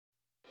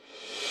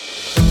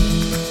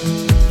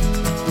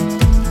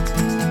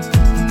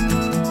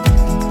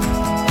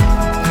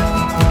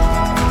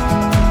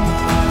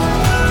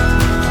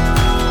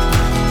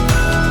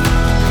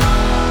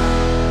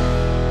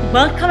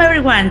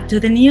everyone to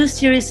the new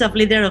series of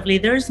Leader of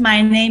Leaders.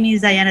 My name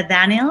is Diana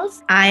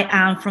Daniels. I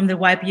am from the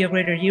YPO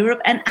Greater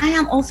Europe, and I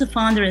am also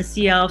founder and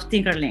CEO of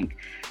Tinkerlink,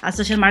 a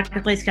social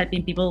marketplace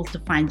helping people to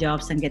find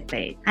jobs and get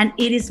paid. And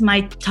it is my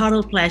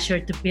total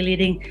pleasure to be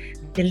leading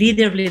the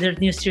Leader of Leaders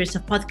new series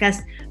of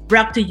podcasts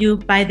brought to you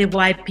by the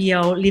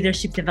YPO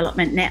Leadership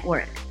Development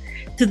Network.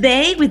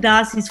 Today with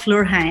us is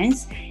Floor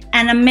Heinz,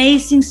 an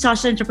amazing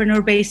social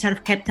entrepreneur based out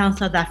of Cape Town,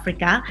 South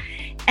Africa.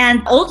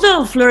 And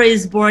although Floor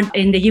is born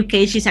in the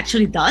UK, she's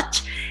actually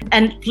Dutch.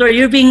 And Floor,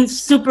 you're being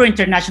super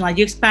international.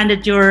 You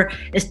expanded your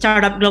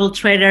startup Global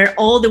Trader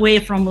all the way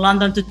from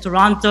London to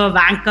Toronto,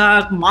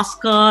 Bangkok,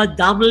 Moscow,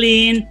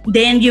 Dublin.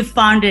 Then you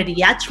founded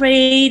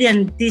YaTrade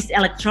and this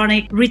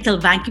electronic retail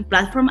banking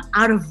platform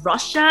out of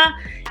Russia.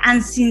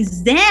 And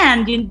since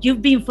then,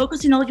 you've been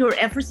focusing all your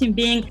efforts in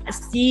being a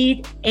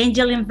seed,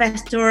 angel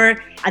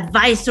investor,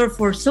 advisor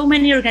for so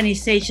many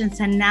organizations,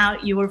 and now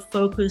you are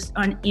focused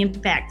on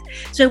impact.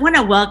 So I want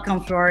to welcome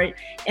Floor,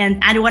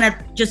 and I want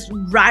to just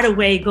right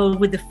away go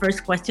with the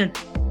first question.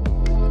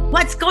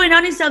 What's going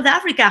on in South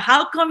Africa?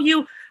 How come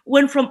you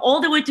went from all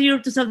the way to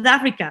Europe to South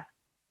Africa?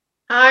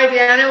 Hi,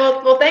 Diana.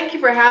 Well, thank you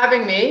for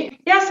having me.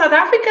 Yeah, South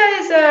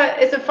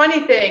Africa is a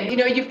funny thing. You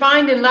know, you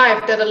find in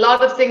life that a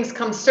lot of things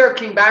come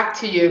circling back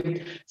to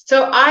you.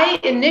 So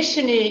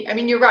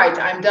you're right.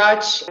 I'm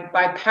Dutch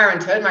by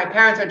parenthood. My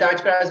parents are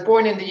Dutch, but I was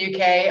born in the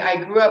UK.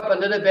 I grew up a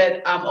little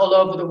bit all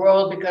over the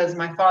world because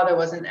my father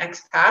was an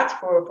expat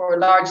for a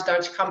large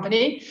Dutch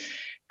company.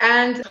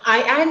 And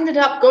I ended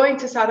up going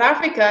to South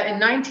Africa in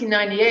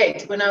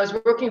 1998 when I was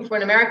working for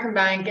an American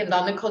bank in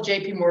London called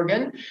JP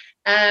Morgan.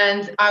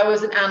 And I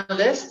was an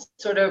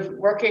analyst, sort of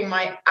working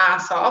my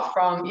ass off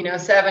from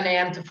 7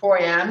 a.m. to 4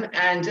 a.m.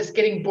 and just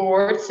getting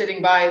bored,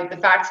 sitting by the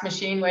fax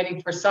machine, waiting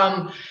for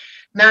some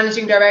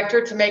managing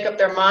director to make up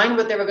their mind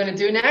what they were going to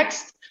do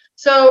next.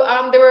 So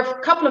there were a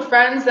couple of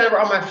friends that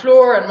were on my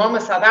floor, and one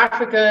was South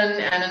African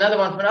and another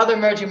one from another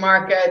emerging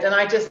market. And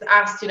I just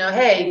asked,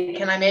 hey,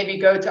 can I maybe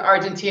go to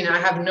Argentina? I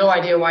have no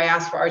idea why I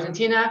asked for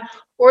Argentina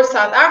or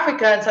South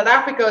Africa. And South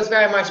Africa was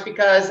very much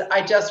because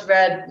I just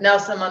read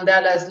Nelson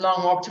Mandela's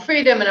Long Walk to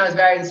Freedom, and I was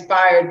very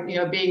inspired,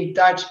 being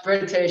Dutch,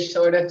 British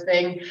sort of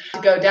thing,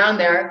 to go down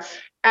there.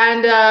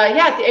 And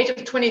at the age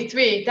of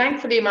 23,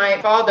 thankfully,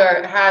 my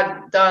father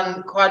had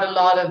done quite a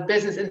lot of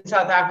business in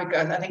South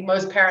Africa. I think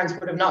most parents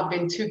would have not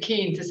been too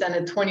keen to send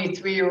a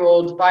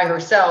 23-year-old by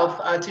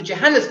herself to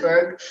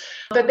Johannesburg,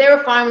 but they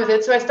were fine with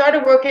it. So I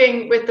started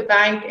working with the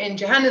bank in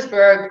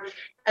Johannesburg,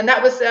 and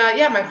that was,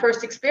 my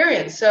first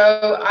experience.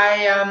 So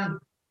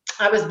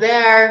I was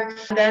there,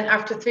 and then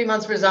after 3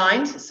 months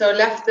resigned. So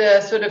left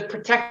the sort of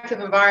protective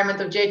environment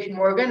of JP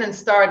Morgan and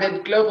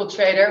started Global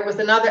Trader with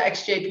another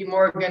ex-JP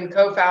Morgan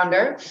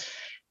co-founder.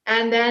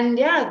 And then,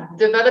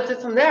 developed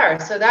it from there.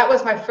 So that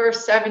was my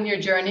first 7-year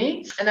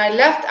journey. And I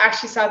left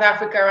actually South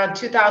Africa around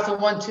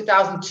 2001,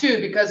 2002,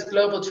 because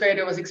Global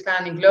Trader was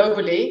expanding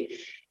globally.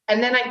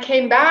 And then I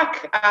came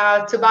back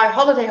to buy a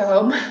holiday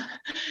home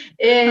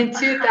in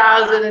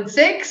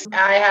 2006.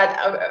 I had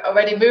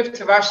already moved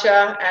to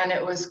Russia, and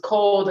it was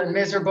cold and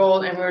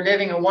miserable. And we were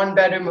living in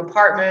 1-bedroom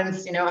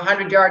apartments,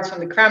 100 yards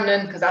from the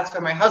Kremlin, because that's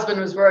where my husband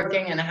was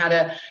working. And I had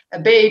a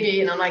baby.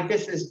 And I'm like,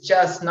 this is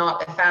just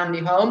not a family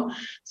home.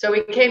 So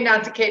we came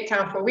down to Cape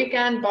Town for a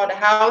weekend, bought a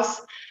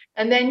house.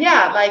 And then,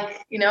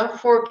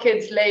 4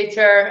 kids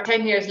later,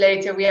 10 years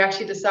later, we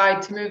actually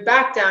decided to move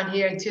back down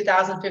here in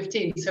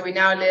 2015. So we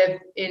now live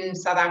in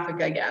South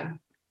Africa again.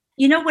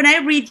 When I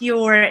read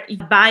your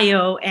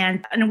bio,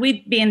 and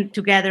we've been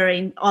together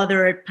in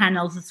other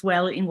panels as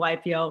well in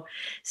YPO.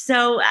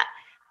 So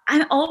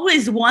I'm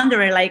always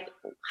wondering,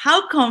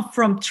 how come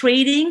from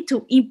trading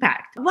to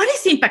impact? What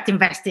is impact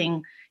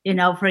investing,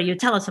 for you?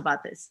 Tell us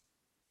about this.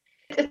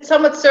 It's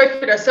somewhat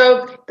circular.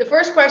 So the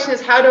first question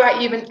is, how do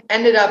I even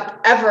ended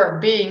up ever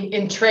being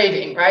in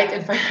trading, right,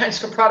 in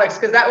financial products?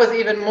 Because that was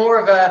even more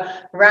of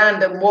a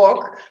random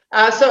walk.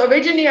 So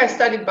originally I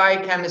studied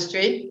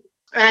biochemistry,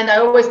 and I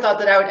always thought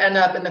that I would end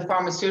up in the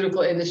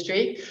pharmaceutical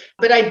industry.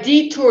 But I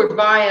detoured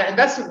via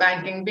investment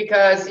banking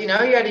because, you're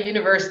at a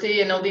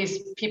university and all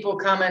these people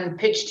come and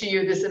pitch to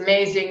you this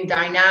amazing,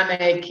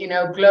 dynamic,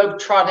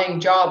 globe-trotting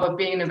job of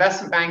being an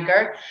investment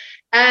banker.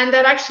 And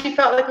that actually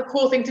felt like a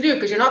cool thing to do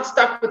because you're not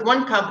stuck with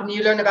one company,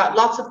 you learn about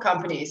lots of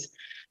companies.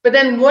 But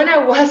then when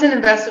I was in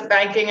investment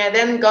banking, I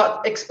then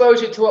got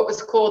exposure to what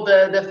was called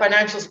the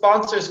Financial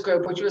Sponsors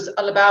Group, which was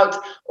all about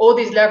all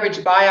these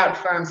leveraged buyout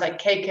firms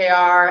like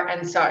KKR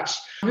and such,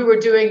 who were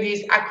doing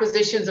these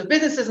acquisitions of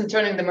businesses and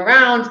turning them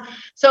around.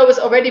 So it was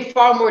already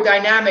far more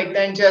dynamic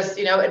than just,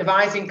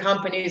 advising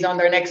companies on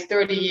their next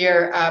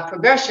 30-year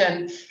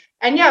progression.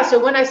 And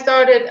so when I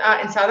started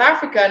in South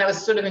Africa, and it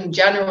was sort of in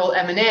general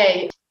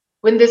M&A,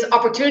 when this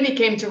opportunity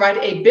came to write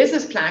a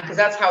business plan, because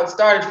that's how it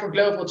started for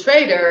Global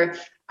Trader,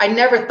 I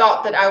never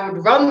thought that I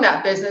would run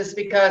that business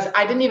because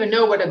I didn't even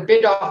know what a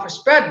bid offer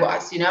spread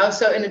was,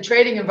 So in a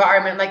trading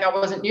environment like I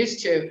wasn't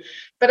used to.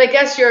 But I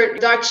guess your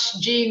Dutch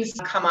genes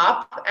come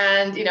up,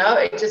 and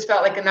it just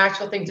felt like a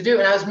natural thing to do.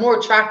 And I was more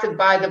attracted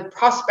by the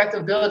prospect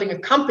of building a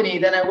company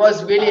than I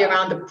was really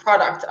around the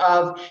product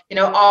of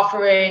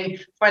offering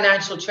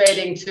financial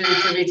trading to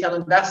retail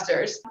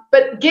investors.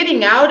 But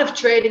getting out of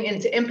trading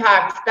into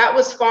impact, that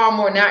was far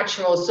more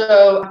natural.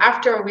 So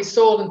after we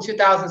sold in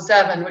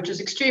 2007, which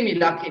was extremely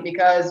lucky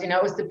because it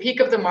was the peak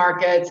of the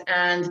market,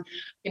 and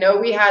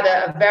we had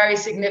a very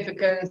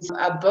significant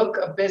book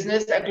of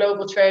business at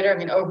Global Trader,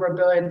 over $1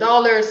 billion.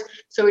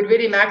 So we'd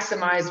really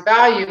maximized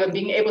value, and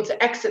being able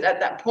to exit at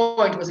that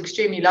point was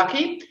extremely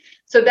lucky.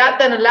 So that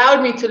then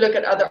allowed me to look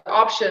at other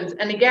options.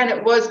 And again,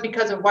 it was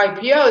because of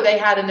YPO. They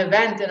had an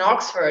event in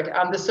Oxford.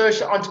 The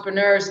Social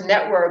Entrepreneurs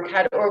Network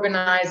had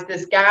organized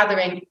this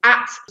gathering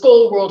at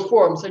Skoll World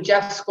Forum. So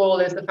Jeff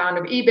Skoll is the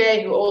founder of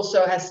eBay, who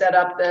also has set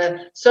up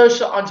the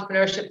social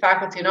entrepreneurship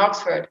faculty in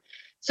Oxford.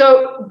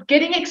 So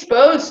getting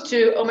exposed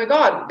to, oh my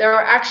God, there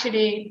are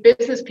actually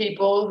business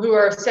people who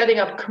are setting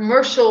up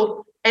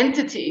commercial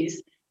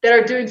entities that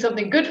are doing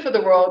something good for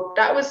the world,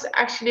 that was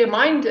actually a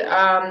mind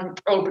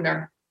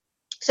opener.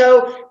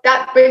 So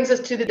that brings us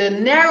to the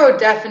narrow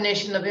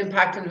definition of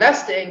impact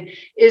investing,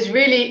 is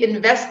really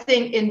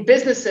investing in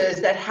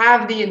businesses that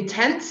have the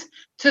intent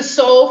to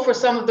solve for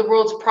some of the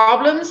world's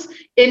problems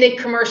in a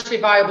commercially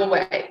viable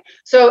way.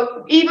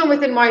 So even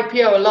within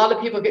YPO, a lot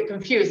of people get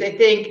confused. They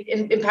think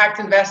impact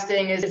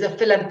investing is a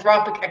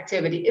philanthropic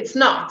activity. It's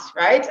not,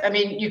 right? I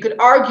mean, you could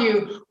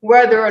argue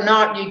whether or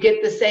not you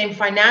get the same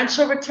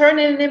financial return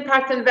in an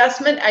impact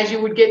investment as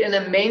you would get in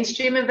a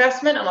mainstream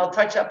investment, and I'll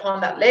touch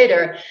upon that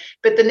later.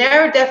 But the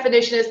narrow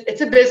definition is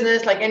it's a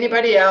business like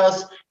anybody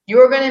else.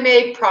 You're going to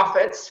make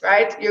profits,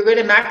 right? You're going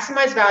to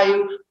maximize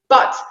value.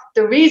 But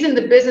the reason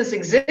the business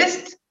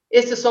exists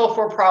is to solve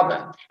for a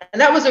problem.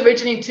 And that was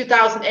originally in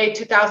 2008,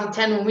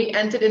 2010, when we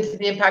entered into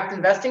the impact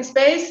investing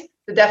space,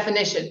 the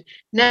definition.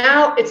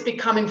 Now it's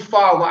becoming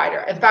far wider.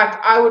 In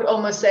fact, I would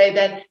almost say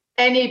that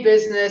any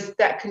business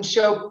that can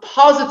show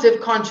positive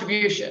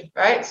contribution,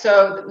 right?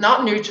 So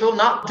not neutral,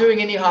 not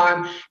doing any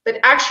harm, but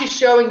actually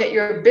showing that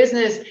your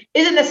business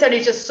isn't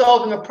necessarily just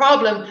solving a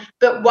problem,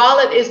 but while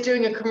it is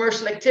doing a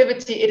commercial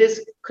activity, it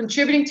is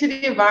contributing to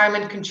the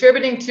environment,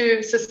 contributing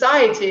to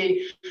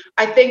society.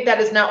 I think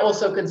that is now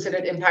also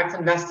considered impact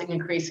investing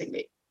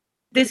increasingly.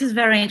 This is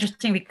very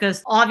interesting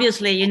because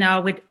obviously,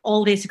 with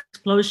all this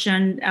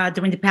explosion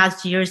during the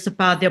past years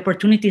about the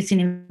opportunities in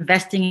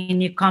investing in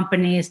new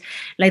companies,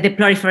 like the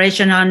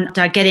proliferation on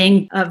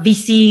getting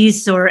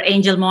VCs or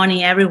angel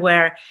money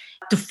everywhere,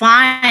 to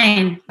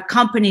find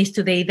companies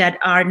today that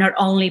are not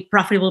only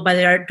profitable, but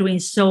they are doing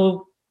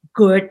so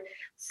good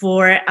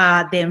for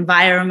the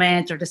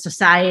environment or the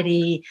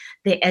society,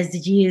 the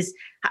SDGs.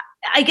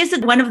 I guess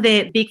that one of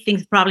the big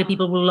things probably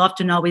people would love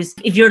to know is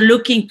if you're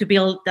looking to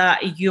build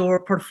your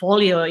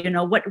portfolio,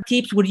 what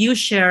tips would you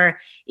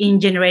share in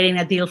generating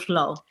a deal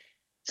flow?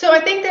 So I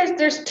think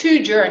there's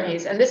two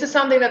journeys, and this is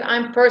something that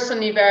I'm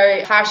personally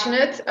very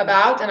passionate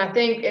about, and I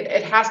think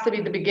it has to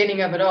be the beginning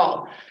of it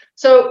all.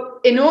 So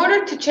in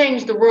order to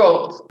change the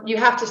world, you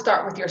have to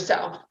start with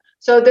yourself.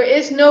 So there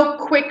is no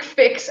quick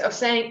fix of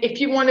saying,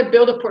 if you want to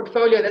build a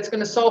portfolio that's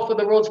going to solve for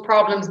the world's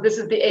problems, this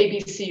is the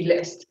ABC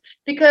list.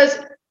 Because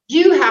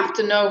you have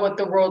to know what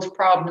the world's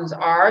problems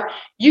are.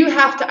 You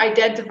have to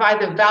identify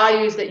the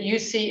values that you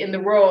see in the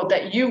world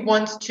that you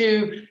want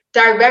to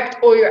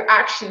direct all your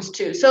actions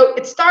to. So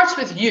it starts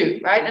with you,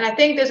 right? And I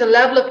think there's a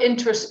level of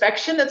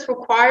introspection that's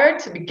required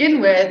to begin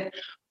with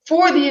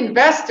for the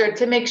investor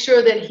to make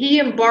sure that he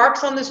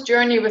embarks on this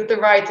journey with the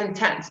right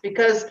intent.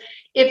 Because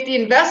if the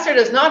investor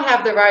does not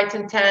have the right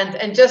intent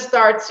and just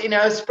starts,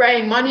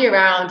 spraying money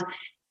around,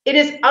 it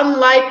is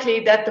unlikely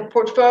that the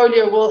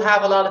portfolio will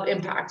have a lot of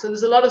impact. So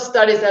there's a lot of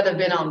studies that have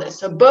been on this.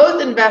 So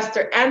both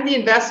investor and the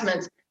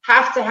investments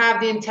have to have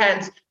the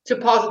intent to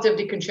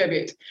positively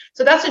contribute.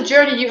 So that's a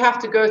journey you have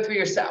to go through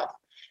yourself.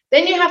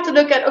 Then you have to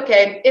look at,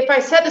 okay, if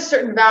I set a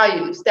certain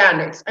value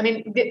standards,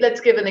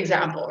 let's give an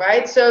example,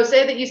 right? So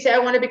say that you say, I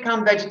want to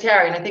become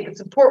vegetarian. I think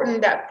it's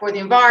important that for the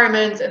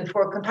environment and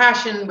for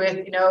compassion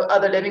with,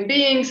 other living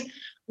beings,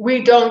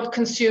 we don't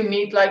consume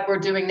meat like we're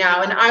doing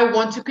now. And I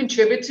want to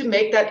contribute to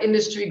make that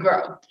industry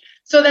grow.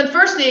 So then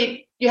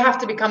firstly, you have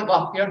to become,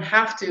 well, you don't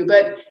have to,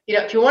 but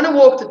if you want to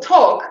walk the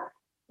talk,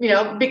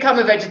 become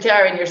a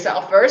vegetarian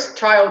yourself first,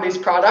 try all these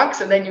products,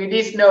 and then you at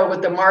least know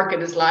what the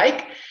market is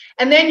like.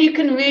 And then you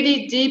can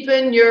really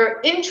deepen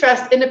your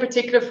interest in a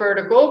particular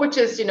vertical, which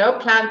is,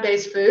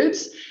 plant-based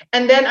foods,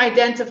 and then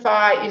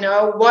identify,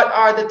 what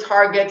are the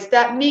targets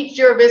that meet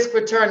your risk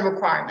return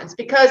requirements.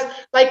 Because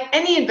like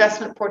any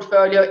investment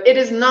portfolio, it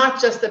is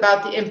not just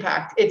about the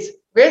impact. It's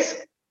risk,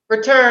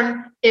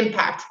 return,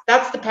 impact.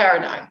 That's the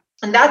paradigm.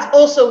 And that's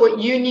also what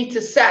you need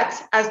to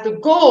set as the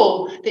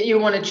goal that you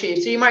want to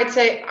achieve. So you might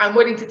say, I'm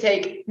willing to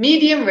take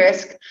medium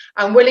risk.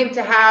 I'm willing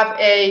to have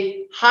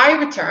a high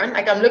return.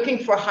 Like I'm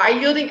looking for high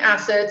yielding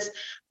assets,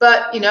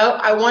 but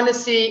I want to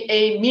see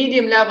a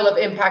medium level of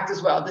impact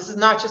as well. This is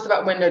not just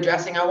about window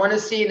dressing. I want to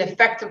see an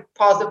effective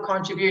positive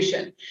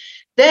contribution.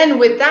 Then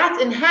with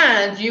that in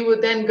hand, you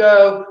would then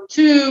go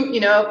to,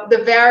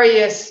 the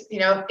various,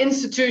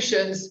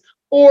 institutions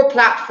or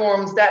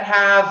platforms that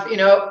have,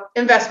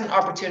 investment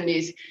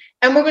opportunities.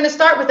 And we're going to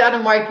start with that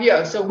in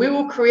YPO. So we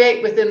will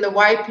create within the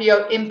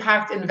YPO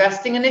Impact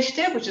Investing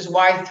Initiative, which is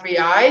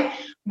Y3I,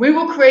 we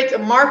will create a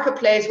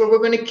marketplace where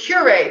we're going to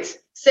curate,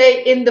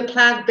 say, in the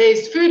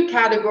plant-based food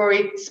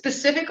category,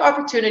 specific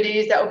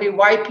opportunities that will be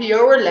YPO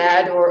or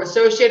led or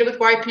associated with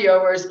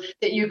YPOers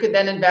that you could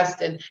then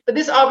invest in. But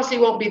this obviously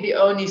won't be the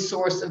only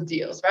source of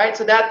deals, right?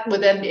 So that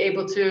would then be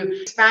able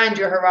to expand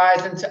your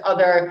horizon to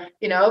other,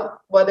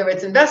 whether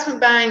it's investment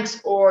banks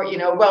or,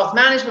 wealth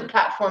management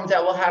platforms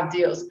that will have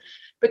deals.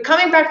 But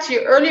coming back to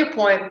your earlier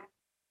point,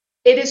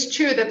 it is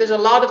true that there's a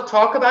lot of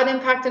talk about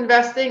impact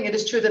investing. It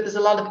is true that there's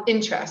a lot of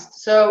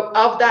interest. So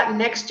of that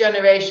next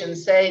generation,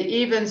 say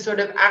even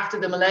sort of after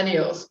the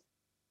millennials,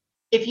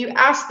 if you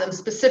ask them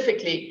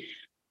specifically,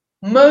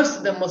 most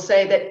of them will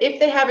say that if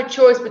they have a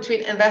choice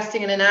between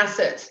investing in an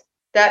asset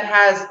that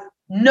has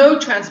no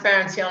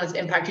transparency on its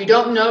impact, you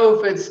don't know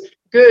if it's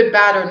good,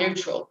 bad, or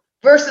neutral,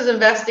 versus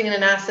investing in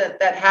an asset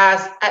that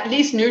has at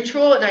least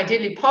neutral and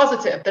ideally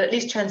positive, but at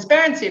least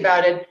transparency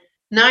about it,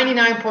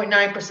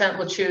 99.9%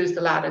 will choose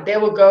the latter. They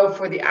will go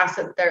for the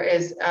asset there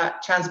is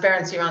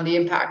transparency around the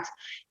impact.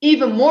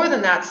 Even more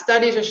than that,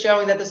 studies are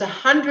showing that there's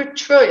 100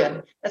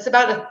 trillion, that's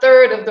about a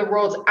third of the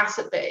world's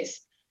asset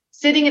base,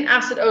 sitting in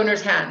asset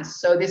owners'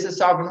 hands. So this is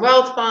sovereign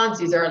wealth funds,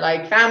 these are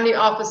like family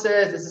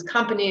offices, this is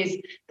companies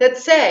that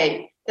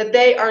say that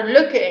they are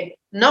looking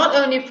not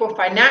only for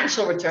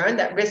financial return,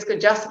 that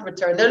risk-adjusted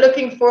return, they're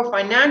looking for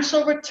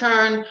financial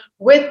return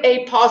with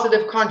a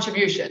positive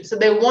contribution. So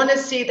they want to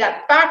see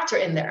that factor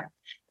in there.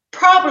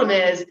 Problem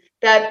is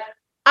that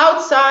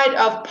outside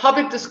of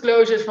public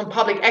disclosures from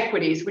public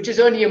equities, which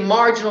is only a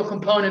marginal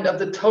component of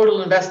the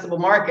total investable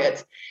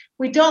market,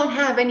 we don't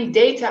have any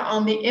data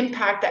on the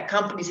impact that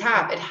companies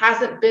have. It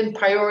hasn't been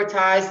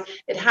prioritized.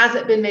 It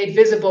hasn't been made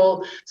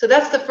visible. So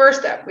that's the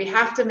first step. We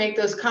have to make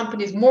those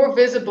companies more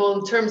visible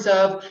in terms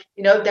of,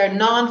 their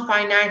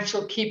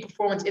non-financial key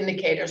performance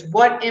indicators.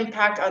 What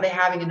impact are they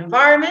having in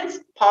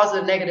environment?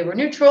 Positive, negative, or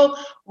neutral?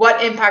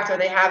 What impact are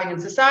they having in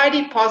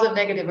society? Positive,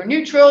 negative, or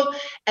neutral?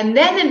 And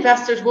then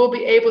investors will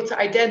be able to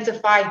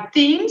identify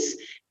themes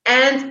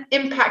and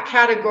impact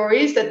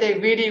categories that they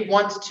really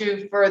want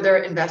to further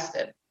invest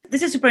in.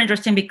 This is super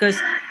interesting because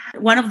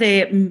one of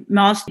the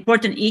most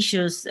important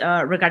issues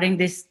regarding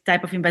this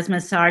type of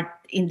investments are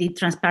in the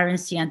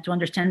transparency and to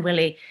understand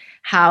really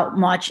how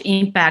much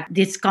impact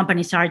these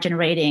companies are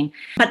generating.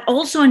 But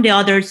also on the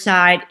other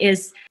side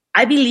is,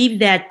 I believe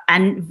that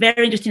a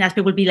very interesting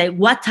aspect would be like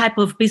what type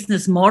of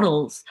business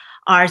models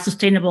are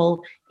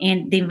sustainable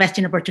in the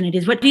investing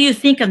opportunities. What do you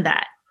think on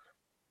that?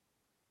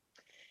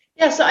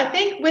 Yeah, so I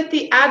think with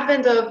the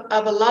advent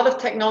of a lot of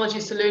technology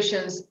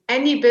solutions,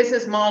 any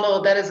business model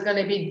that is going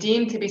to be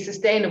deemed to be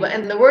sustainable,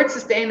 and the word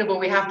sustainable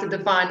we have to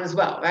define as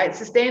well, right?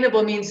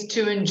 Sustainable means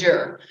to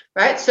endure,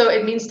 right? So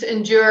it means to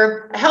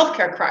endure a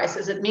healthcare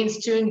crisis. It means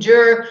to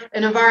endure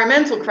an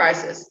environmental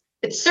crisis.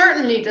 It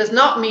certainly does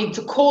not mean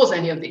to cause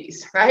any of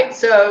these, right?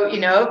 So,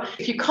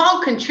 if you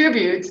can't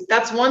contribute,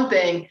 that's one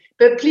thing,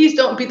 but please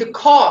don't be the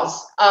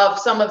cause of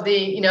some of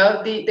the,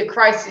 the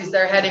crises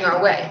that are heading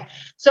our way.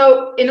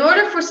 So in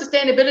order for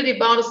sustainability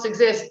models to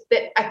exist,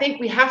 I think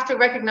we have to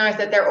recognize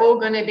that they're all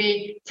going to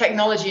be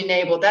technology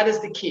enabled. That is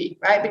the key,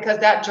 right? Because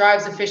that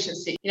drives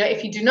efficiency.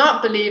 If you do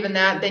not believe in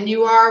that, then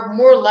you are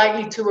more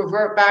likely to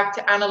revert back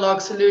to analog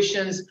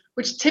solutions,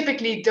 which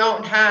typically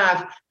don't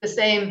have the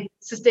same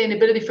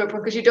sustainability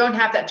footprint because you don't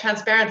have that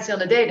transparency on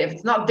the data. If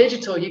it's not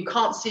digital, you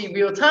can't see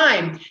real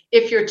time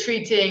if you're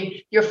treating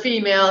your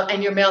female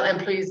and your male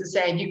employees the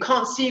same. You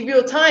can't see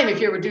real time if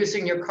you're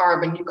reducing your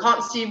carbon. You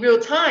can't see real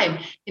time,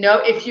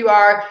 if you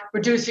are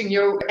reducing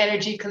your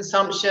energy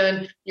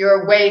consumption,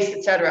 your waste,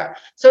 etc.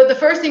 So the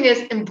first thing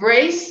is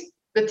embrace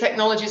the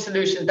technology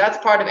solution. That's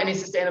part of any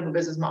sustainable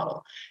business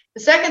model.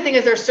 The second thing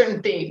is there are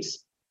certain themes.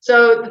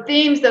 So the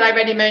themes that I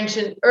already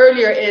mentioned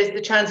earlier is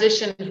the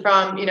transition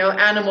from,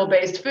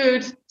 animal-based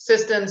food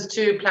systems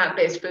to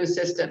plant-based food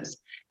systems.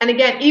 And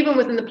again, even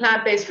within the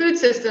plant-based food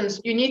systems,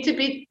 you need to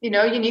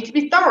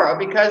be thorough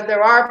because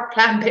there are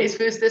plant-based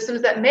food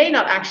systems that may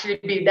not actually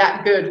be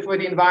that good for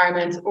the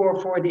environment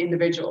or for the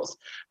individuals.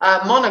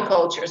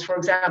 Monocultures, for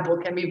example,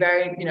 can be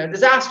very,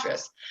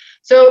 disastrous.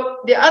 So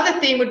the other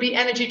theme would be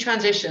energy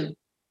transition,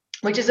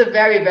 which is a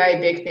very, very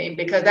big theme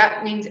because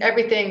that means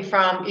everything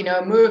from,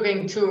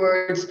 moving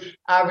towards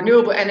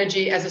renewable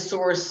energy as a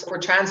source for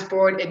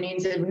transport. It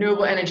means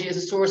renewable energy as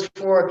a source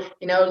for,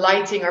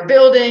 lighting our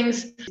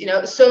buildings,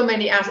 so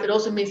many assets. It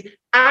also means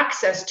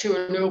access to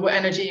renewable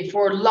energy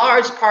for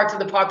large parts of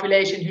the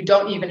population who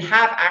don't even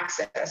have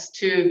access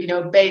to,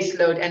 base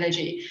load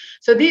energy.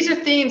 So these are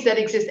themes that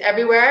exist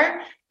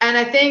everywhere. And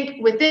I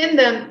think within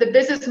them, the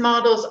business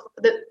models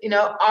that,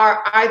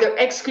 are either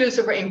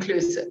exclusive or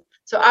inclusive.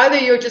 So either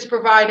you're just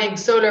providing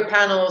solar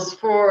panels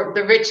for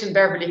the rich in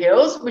Beverly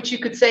Hills, which you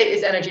could say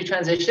is energy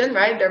transition,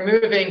 right? They're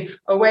moving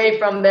away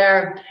from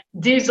their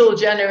diesel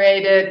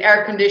generated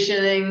air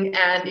conditioning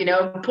and,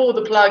 pull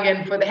the plug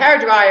in for the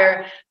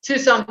hairdryer to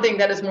something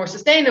that is more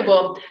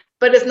sustainable,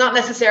 but it's not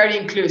necessarily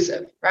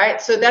inclusive,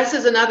 right? So this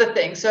is another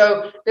thing.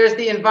 So there's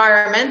the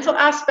environmental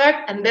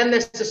aspect, and then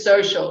there's the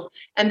social.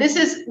 And this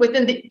is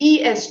within the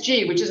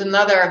ESG, which is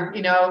another,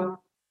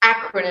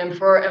 acronym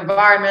for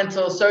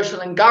environmental,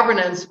 social, and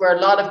governance, where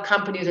a lot of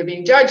companies are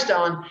being judged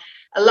on.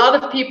 A lot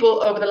of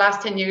people over the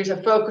last 10 years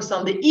have focused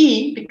on the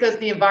E because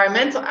the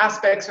environmental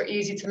aspects are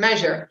easy to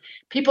measure.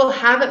 People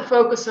haven't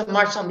focused so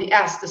much on the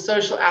S, the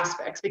social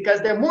aspects,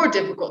 because they're more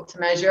difficult to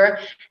measure.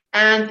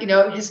 And,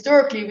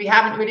 historically, we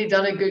haven't really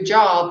done a good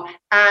job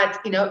at,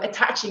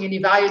 attaching any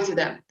value to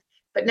them.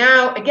 But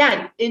now,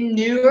 again, in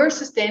newer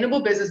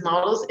sustainable business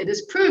models, it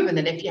is proven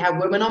that if you have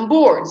women on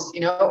boards,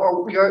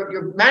 or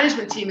your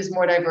management team is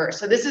more diverse.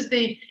 So this is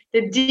the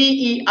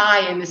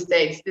DEI in the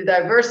States, the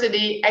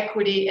diversity,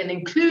 equity, and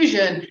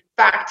inclusion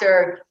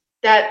factor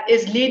that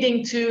is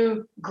leading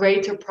to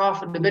greater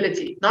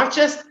profitability, not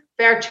just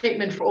fair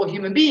treatment for all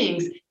human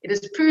beings. It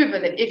is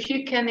proven that if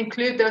you can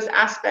include those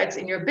aspects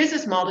in your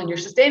business model, in your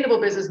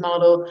sustainable business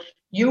model,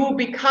 you will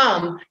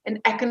become an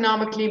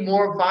economically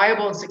more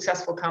viable and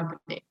successful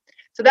company.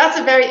 So that's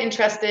a very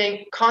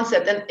interesting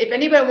concept. And if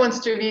anybody wants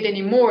to read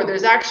any more,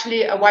 there's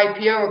actually a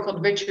YPO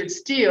called Richard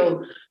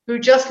Steele, who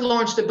just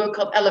launched a book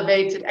called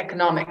Elevated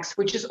Economics,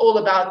 which is all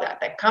about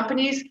that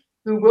companies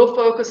who will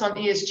focus on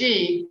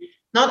ESG,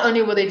 not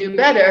only will they do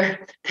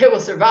better, they will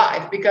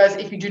survive. Because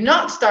if you do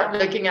not start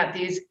looking at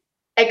these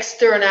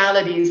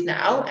externalities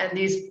now and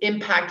these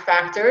impact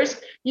factors,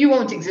 you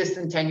won't exist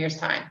in 10 years'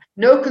 time.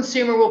 No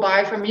consumer will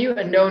buy from you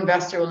and no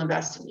investor will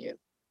invest in you.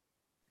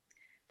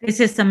 This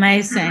is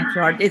amazing,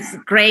 Floor. It's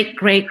great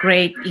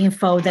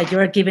info that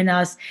you're giving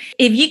us.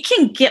 If you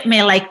can give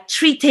me like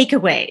 3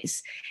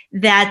 takeaways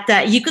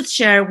that you could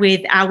share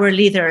with our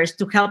leaders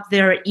to help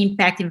their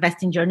impact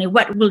investing journey,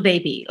 what will they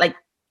be? Like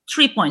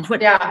 3 points.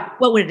 What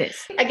would it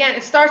is? Again,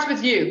 it starts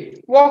with you.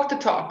 Walk the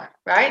talk,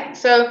 right?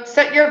 So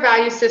set your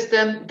value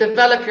system,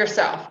 develop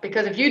yourself.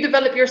 Because if you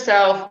develop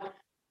yourself,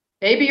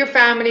 maybe your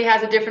family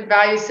has a different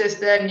value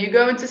system. You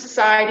go into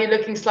society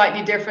looking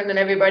slightly different than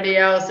everybody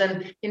else.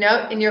 And,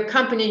 in your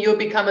company, you'll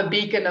become a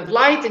beacon of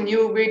light and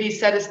you'll really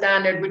set a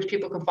standard which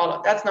people can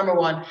follow. That's number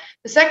one.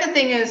 The second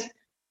thing is,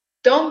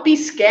 don't be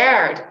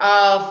scared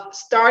of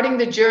starting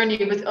the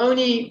journey with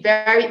only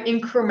very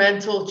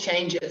incremental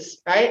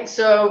changes, right?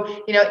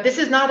 So, this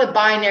is not a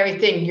binary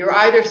thing. You're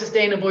either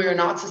sustainable or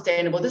you're not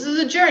sustainable. This is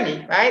a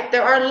journey, right?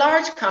 There are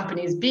large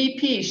companies,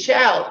 BP,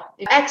 Shell,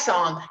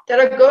 Exxon, that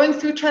are going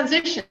through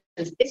transitions.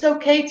 It's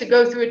okay to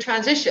go through a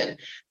transition,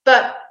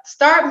 but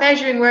start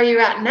measuring where you're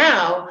at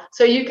now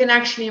so you can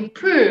actually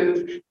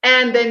improve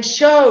and then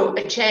show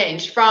a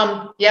change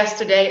from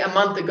yesterday, a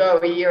month ago,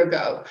 a year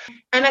ago.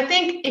 And I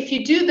think if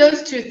you do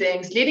those 2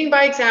 things, leading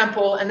by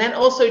example, and then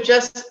also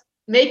just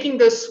making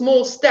those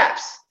small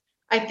steps,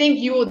 I think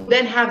you will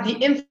then have the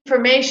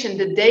information,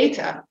 the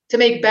data to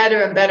make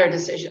better and better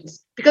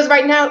decisions. Because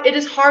right now it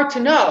is hard to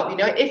know,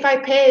 if I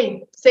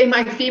pay, say,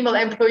 my female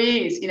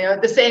employees,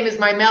 the same as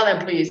my male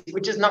employees,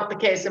 which is not the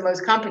case in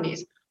most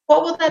companies.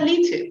 What will that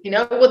lead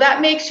to? Will that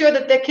make sure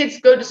that their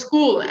kids go to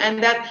school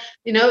and that,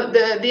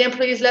 the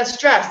employee is less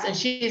stressed and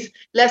she's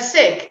less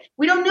sick?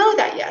 We don't know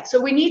that yet.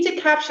 So we need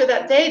to capture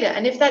that data.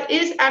 And if that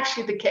is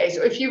actually the case,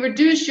 or if you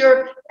reduce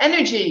your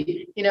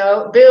energy,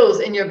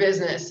 bills in your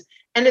business,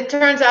 and it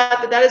turns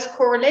out that is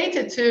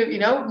correlated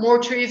to, more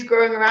trees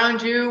growing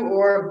around you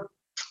or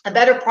a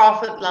better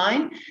profit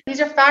line. These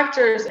are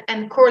factors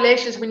and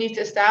correlations we need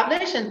to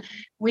establish, and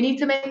we need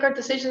to make our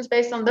decisions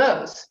based on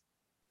those.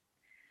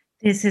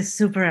 This is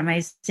super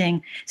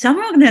amazing. So I'm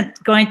going to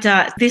go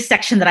into this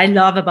section that I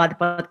love about the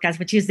podcast,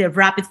 which is the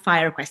rapid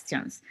fire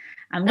questions.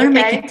 I'm going to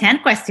make it 10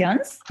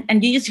 questions,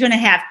 and you're just going to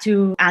have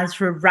to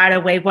answer right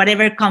away,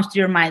 whatever comes to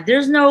your mind.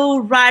 There's no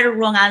right or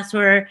wrong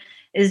answer.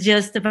 It's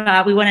just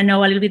about, we want to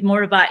know a little bit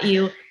more about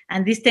you.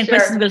 And these 10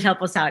 questions will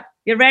help us out.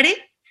 You ready?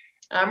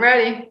 I'm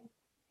ready.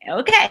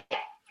 Okay.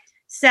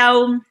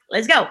 So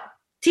let's go.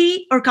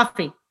 Tea or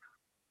coffee?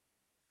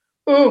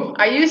 Ooh,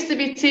 I used to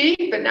be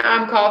tea, but now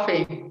I'm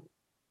coffee.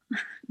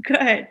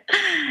 Good.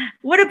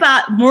 What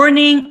about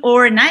morning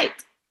or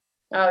night?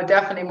 Oh,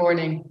 definitely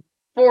morning.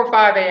 4 or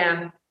 5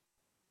 a.m.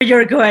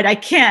 You're good. I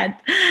can't.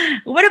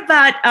 What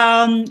about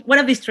one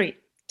of these 3?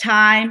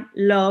 Time,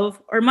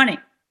 love, or money?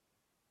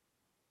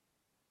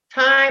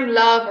 Time,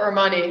 love, or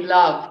money?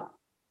 Love.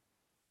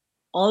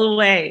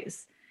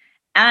 Always.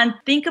 And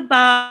think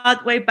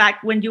about way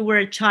back when you were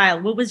a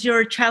child. What was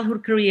your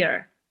childhood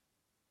career?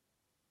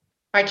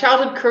 My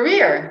childhood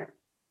career?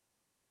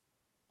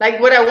 Like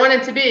what I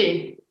wanted to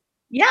be?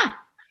 Yeah.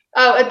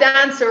 Oh, a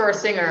dancer or a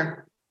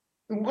singer.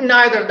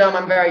 Neither of them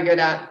I'm very good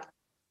at.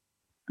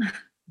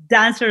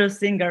 Dancer or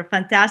singer.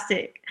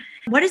 Fantastic.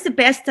 What is the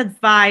best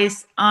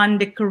advice on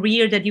the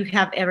career that you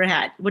have ever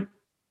had? What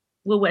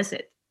was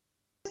it?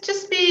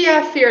 Just be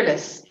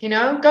fearless,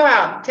 go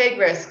out, take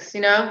risks,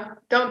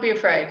 don't be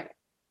afraid.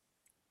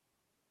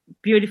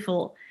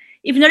 Beautiful.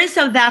 If not in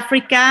South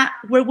Africa,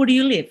 where would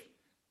you live?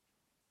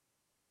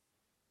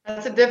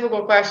 That's a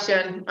difficult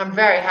question. I'm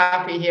very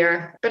happy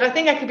here, but I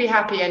think I could be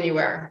happy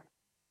anywhere.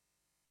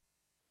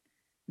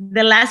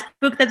 The last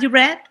book that you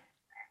read?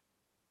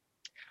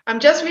 I'm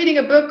just reading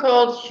a book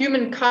called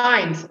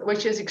Humankind,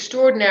 which is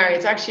extraordinary.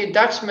 It's actually a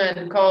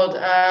Dutchman called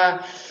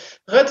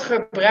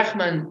Rutger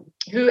Bregman,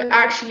 who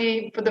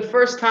actually, for the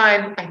first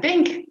time, I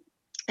think,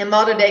 in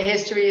modern day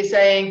history, is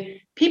saying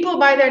people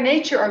by their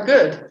nature are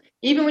good.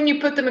 Even when you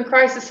put them in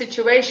crisis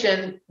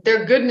situation,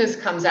 their goodness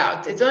comes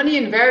out. It's only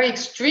in very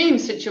extreme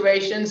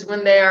situations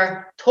when they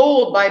are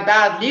told by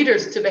bad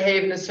leaders to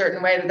behave in a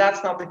certain way that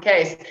that's not the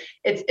case.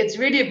 It's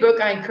really a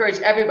book I encourage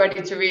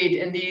everybody to read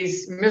in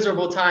these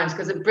miserable times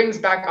because it brings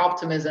back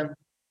optimism.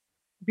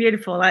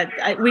 Beautiful.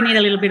 We need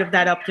a little bit of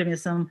that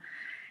optimism.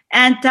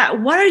 And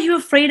what are you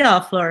afraid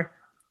of, Fleur?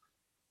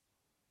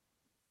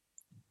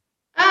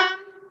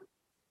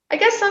 I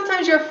guess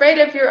sometimes you're afraid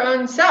of your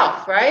own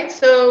self, right?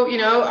 So,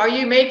 are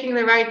you making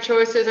the right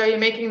choices? Are you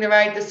making the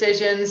right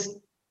decisions?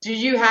 Do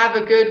you have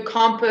a good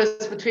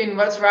compass between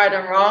what's right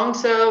and wrong?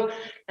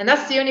 And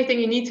that's the only thing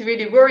you need to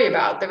really worry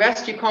about. The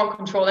rest you can't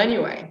control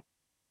anyway.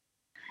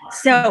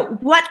 So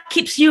what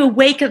keeps you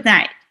awake at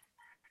night?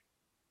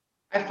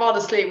 I fall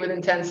asleep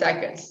within 10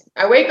 seconds.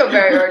 I wake up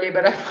very early,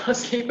 but I fall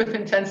asleep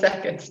within 10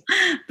 seconds.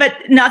 But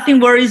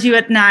nothing worries you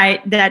at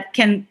night that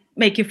can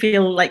make you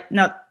feel like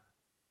not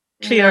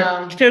clear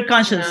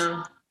conscious.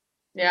 No.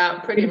 Yeah,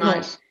 pretty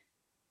much.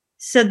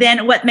 So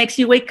then what makes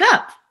you wake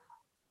up?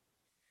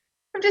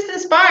 I'm just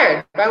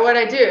inspired by what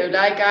I do.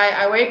 Like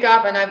I wake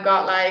up and I've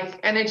got like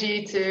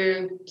energy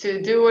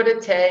to do what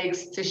it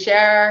takes to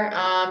share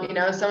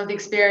some of the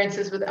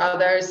experiences with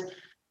others.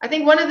 I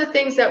think one of the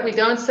things that we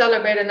don't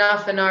celebrate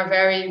enough in our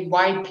very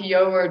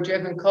YPO or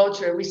driven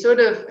culture, we sort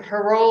of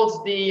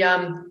herald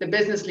the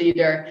business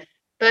leader,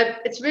 but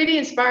it's really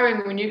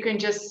inspiring when you can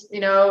just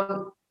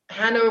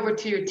hand over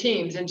to your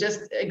teams and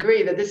just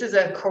agree that this is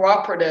a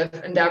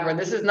cooperative endeavor.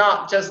 This is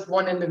not just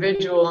one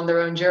individual on their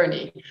own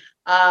journey.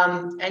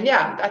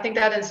 I think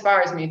that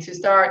inspires me to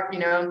start,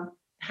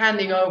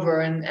 handing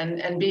over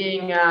and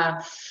being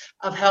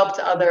of help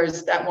to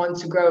others that want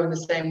to grow in the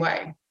same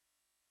way.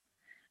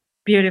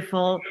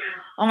 Beautiful.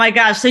 Oh my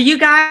gosh. So you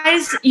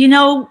guys,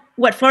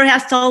 what Fleur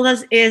has told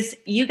us is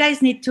you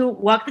guys need to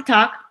walk the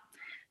talk.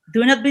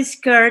 Do not be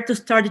scared to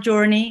start the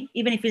journey,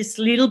 even if it's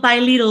little by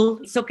little.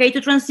 It's okay to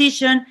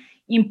transition,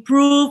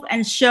 improve,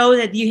 and show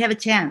that you have a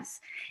chance.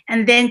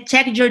 And then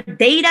check your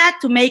data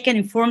to make an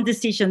informed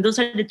decision. Those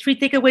are the 3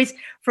 takeaways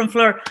from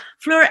Fleur.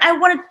 Fleur, I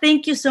want to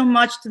thank you so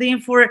much today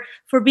for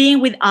being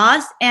with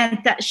us and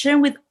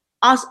sharing with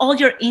us all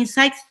your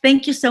insights.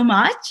 Thank you so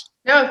much.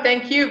 No,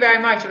 thank you very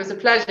much. It was a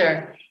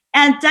pleasure.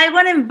 And I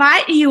want to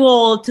invite you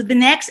all to the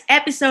next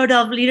episode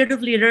of Leader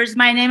of Leaders.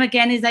 My name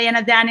again is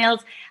Diana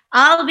Daniels.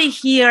 I'll be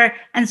here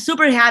and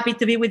super happy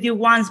to be with you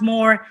once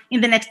more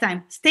in the next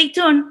time. Stay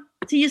tuned.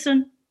 See you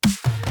soon.